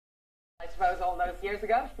Xpose all those years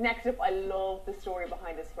ago. Next up, I love the story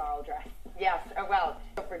behind this floral dress. Yes, well,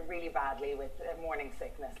 suffered really badly with morning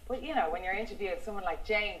sickness. But you know, when you're interviewing someone like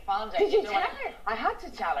Jane Fonda, did you tell her? I had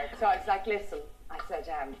to tell her. So I was like, listen, I said,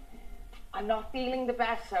 I'm not feeling the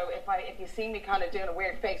best, so if you see me kind of doing a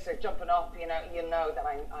weird face or jumping up, you know, you'll know that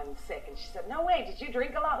I'm sick. And she said, no way, did you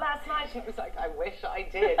drink a lot last night? She was like, I wish I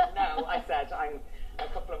did. No, I said, I'm a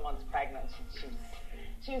couple of months pregnant.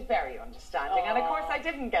 She was very understanding. Aww. And of course I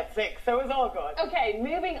didn't get sick, so it was all good. Okay,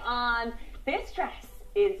 moving on. This dress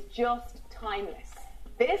is just timeless.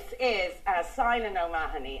 This is Simon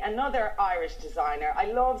O'Mahony, another Irish designer. I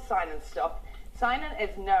love Simon stuff. Simon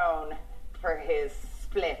is known for his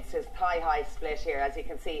splits, his thigh-high split here. As you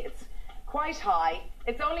can see, it's quite high.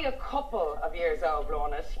 It's only a couple of years old,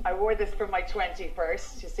 Lorna. I wore this for my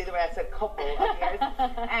 21st. You see the way I said couple of years?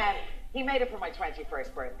 He made it for my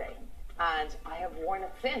 21st birthday. And I have worn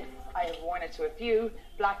it since. I have worn it to a few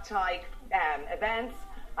black tie events.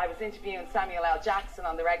 I was interviewing Samuel L. Jackson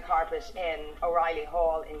on the red carpet in O'Reilly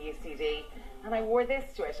Hall in UCD, and I wore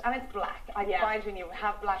this to it, and it's black. I find when you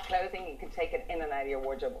have black clothing, you can take it in and out of your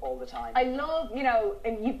wardrobe all the time. I love, you know,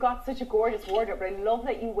 and you've got such a gorgeous wardrobe, but I love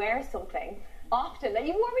that you wear something often that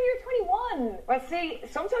you wore when you were 21. Well, see,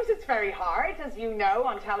 sometimes it's very hard, as you know,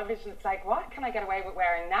 on television. It's like, what can I get away with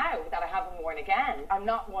wearing now that I haven't worn again? I'm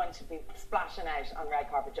not one to be splashing out on red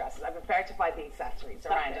carpet dresses. I prefer to buy the accessories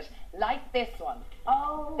around it, like this one.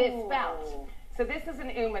 Oh. This belt. So this is an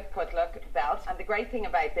Umid Kutluk belt, and the great thing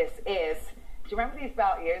about this is, do you remember these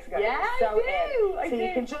belt years ago? Yeah, I do.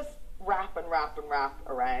 You can just wrap and wrap and wrap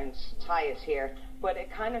around, tie it here, but it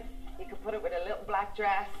kind of, you can put it with a little black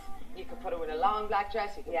dress. You could put it with a long black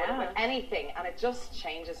dress, you can put it with anything, and it just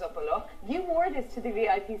changes up a look. You wore this to the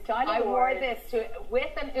VIP style I wore this with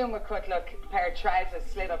an Umid Kutluk pair of trousers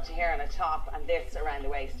slid up to here and a top, and this around the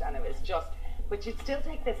waist, and it was just, but you'd still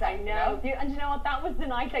take this out. I know. And you know what, that was the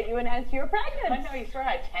night that you announced you were pregnant. I know, you swear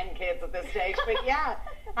I had 10 kids at this stage, but yeah,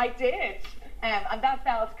 I did. And that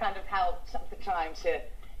belt kind of helped at the time to,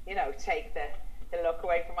 you know, take the look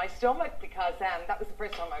away from my stomach, because that was the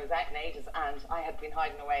first time I was out in ages, and I had been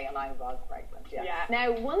hiding away, and I was pregnant. Yeah.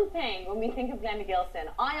 Now, one thing, when we think of Glenda Gilson,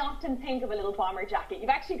 I often think of a little bomber jacket. You've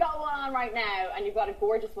actually got one on right now, and you've got a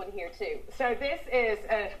gorgeous one here too. So this is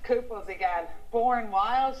a Xpose again, born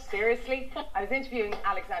wild. Seriously, I was interviewing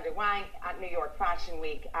Alexander Wang at New York Fashion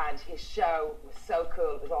Week, and his show was so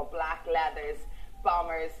cool. It was all black leathers,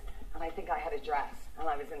 bombers, and I think I had a dress, and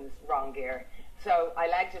I was in this wrong gear. So I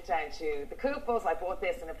legged it down to the Xpose. I bought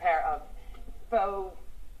this in a pair of faux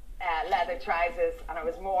leather trousers, and I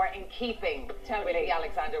was more in keeping with the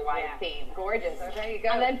Alexander Wang theme. Gorgeous. So there you go.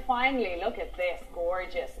 And then finally, look at this,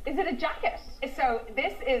 gorgeous. Is it a jacket? So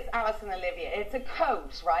this is Alice and Olivia. It's a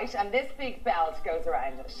coat, right? And this big belt goes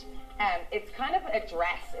around it. It's kind of a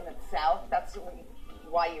dress in itself. That's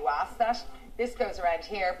why you asked that. This goes around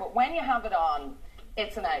here, but when you have it on,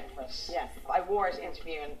 it's an outfit. Yes. I wore it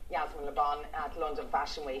interviewing Yasmin Le Bon at London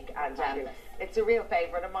Fashion Week, and it's a real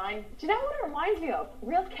favourite of mine. Do you know what it reminds me of?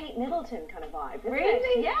 Real Kate Middleton kind of vibe. Really?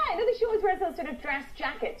 It? Yeah, I know that she always wears those sort of dress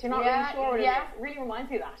jackets. You're not really sure what it is. It really reminds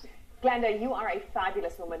me of that. Glenda, you are a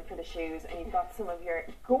fabulous woman for the shoes, and you've got some of your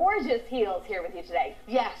gorgeous heels here with you today.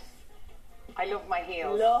 Yes. I love my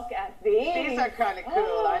heels. Look at these. These are kind of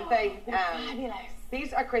cool, aren't they? Fabulous.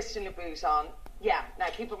 These are Christian Louboutin. Yeah, now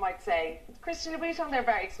people might say, Christian Louboutin, they're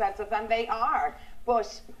very expensive, and they are.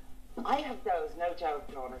 But I have those, no joke,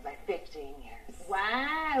 Lorna, like 15 years.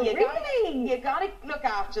 Wow, really? You got to look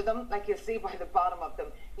after them, like you'll see by the bottom of them.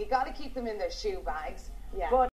 You got to keep them in their shoe bags. Yeah. But